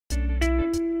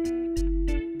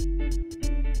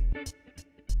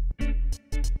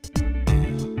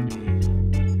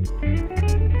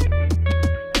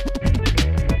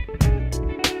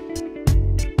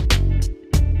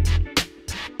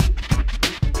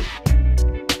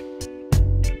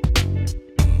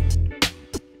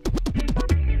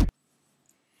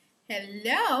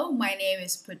Hello, my name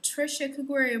is Patricia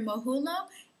Kagwiri Mahulo,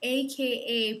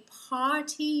 aka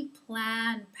Party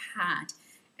Plan Pat,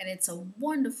 and it's a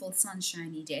wonderful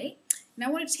sunshiny day. And I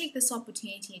want to take this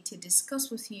opportunity to discuss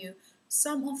with you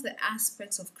some of the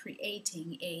aspects of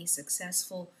creating a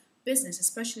successful business,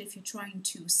 especially if you're trying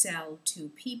to sell to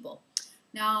people.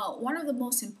 Now, one of the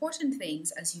most important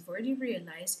things, as you've already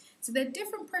realized, is that there are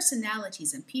different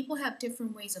personalities and people have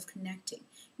different ways of connecting.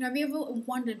 Have you ever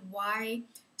wondered why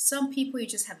some people you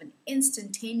just have an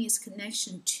instantaneous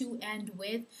connection to and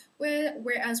with,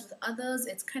 whereas with others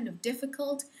it's kind of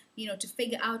difficult, to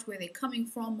figure out where they're coming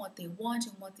from, what they want,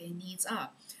 and what their needs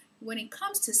are. When it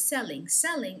comes to selling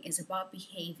is about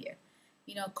behavior.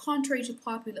 Contrary to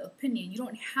popular opinion, you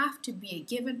don't have to be a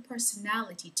given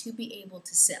personality to be able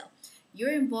to sell.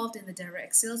 You're involved in the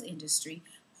direct sales industry,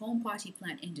 home party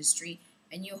plan industry,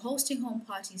 and you're hosting home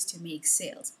parties to make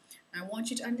sales. I want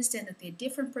you to understand that there are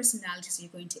different personalities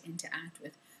you're going to interact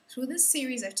with. Through this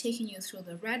series, I've taken you through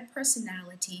the red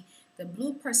personality, the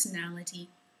blue personality,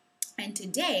 and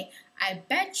today I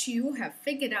bet you have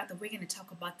figured out that we're going to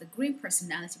talk about the green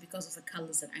personality because of the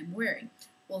colors that I'm wearing.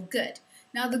 Well, good.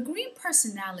 Now, the green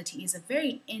personality is a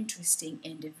very interesting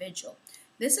individual.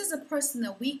 This is a person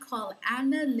that we call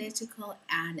analytical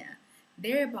Anna.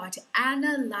 They're about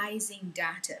analyzing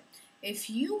data.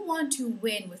 If you want to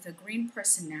win with a green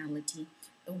personality,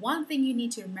 the one thing you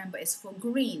need to remember is for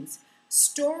greens,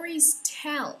 stories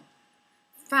tell,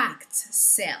 facts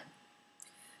sell.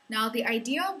 Now, the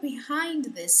idea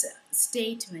behind this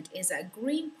statement is that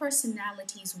green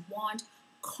personalities want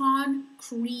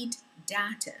concrete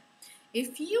data.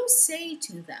 If you say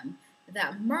to them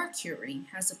that mercury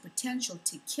has the potential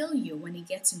to kill you when it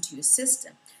gets into your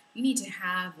system, you need to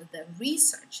have the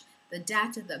research, the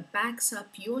data that backs up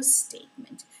your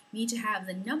statement. You need to have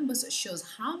the numbers that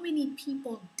shows how many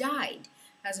people died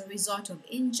as a result of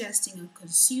ingesting and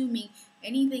consuming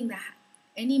any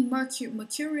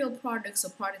mercurial products or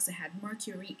products that had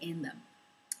mercury in them.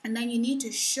 And then you need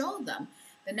to show them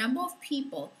the number of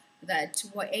people that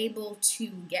were able to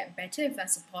get better, if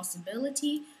that's a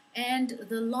possibility, and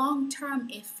the long-term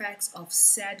effects of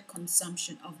said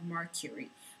consumption of mercury.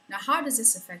 Now, how does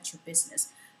this affect your business?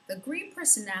 The green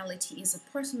personality is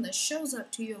a person that shows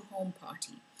up to your home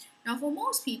party. Now, for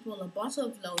most people, a bottle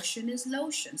of lotion is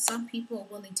lotion. Some people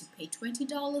are willing to pay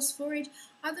 $20 for it.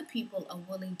 Other people are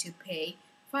willing to pay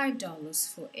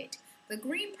 $5 for it. The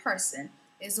green person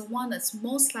is the one that's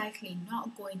most likely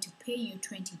not going to pay you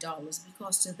 $20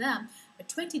 because to them, a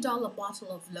 $20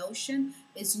 bottle of lotion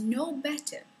is no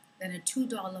better than a $2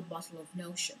 bottle of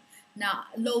lotion. Now,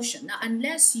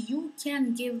 unless you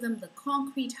can give them the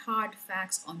concrete hard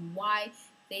facts on why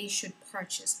they should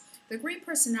purchase. The green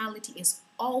personality is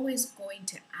always going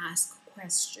to ask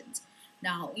questions.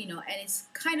 Now, and it's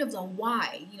kind of the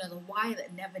why, the why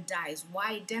that never dies.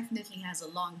 Why definitely has a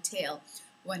long tail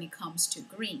when it comes to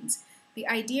greens. The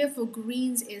idea for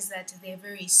greens is that they're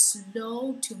very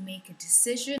slow to make a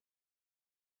decision.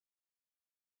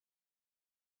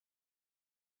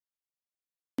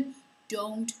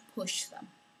 Don't push them.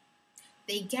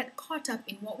 They get caught up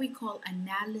in what we call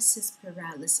analysis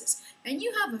paralysis. And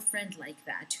you have a friend like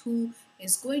that who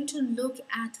is going to look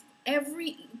at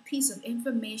every piece of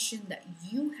information that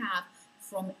you have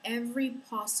from every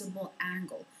possible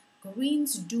angle.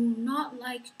 Greens do not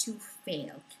like to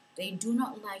fail. They do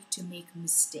not like to make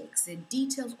mistakes. They're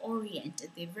detail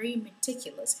oriented. They're very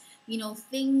meticulous.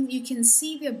 You can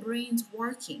see their brains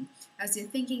working as they're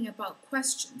thinking about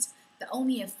questions that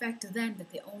only affect them, that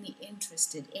they're only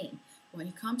interested in. When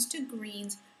it comes to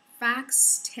greens,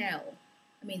 facts tell.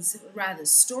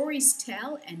 Stories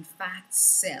tell and facts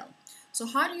sell. So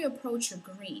how do you approach your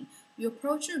green? You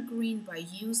approach your green by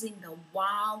using the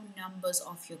wow numbers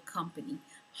of your company.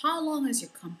 How long has your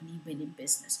company been in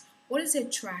business? What is their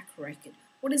track record?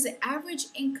 What is the average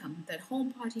income that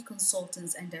home party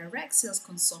consultants and direct sales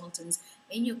consultants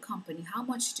in your company, how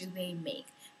much do they make?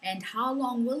 And how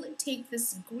long will it take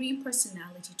this green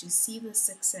personality to see the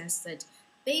success that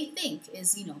they think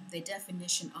is, the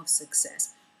definition of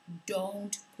success?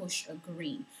 Don't push a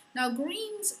green. Now,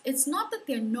 greens, it's not that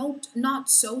they're not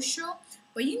social,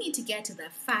 but you need to get to the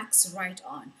facts right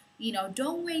on.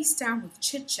 Don't waste time with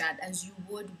chit chat as you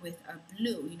would with a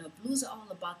blue. Blues are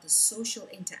all about the social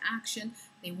interaction.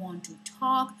 They want to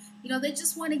talk. They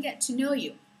just want to get to know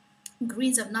you.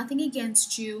 Greens have nothing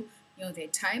against you. Their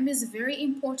time is very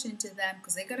important to them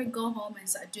because they got to go home and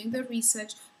start doing the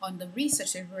research on the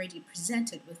research they've already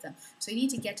presented with them. So you need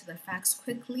to get to the facts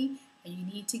quickly and you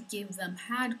need to give them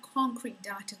hard concrete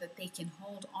data that they can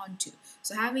hold on to.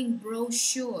 So having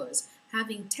brochures,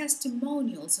 having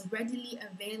testimonials readily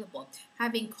available,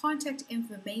 having contact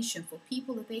information for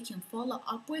people that they can follow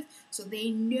up with so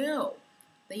they know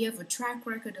that you have a track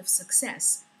record of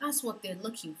success. That's what they're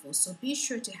looking for. So be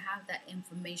sure to have that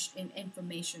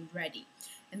information ready.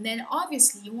 And then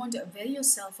obviously you want to avail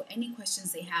yourself for any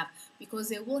questions they have because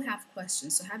they will have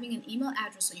questions. So having an email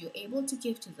address that you're able to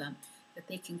give to them that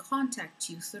they can contact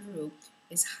you through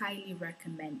is highly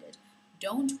recommended.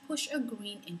 Don't push a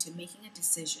green into making a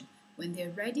decision. When they're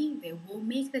ready, they will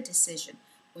make the decision.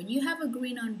 When you have a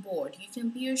green on board, you can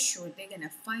be assured they're going to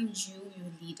find you your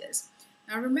leaders.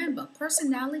 Now remember,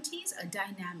 personalities are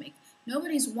dynamic.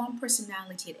 Nobody's one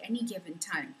personality at any given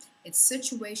time. It's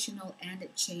situational and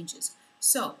it changes.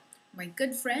 So, my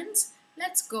good friends,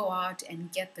 let's go out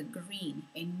and get the green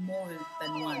in more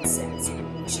than one sense.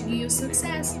 Wishing you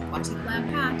success. Party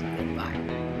Plan Pat.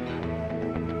 Goodbye.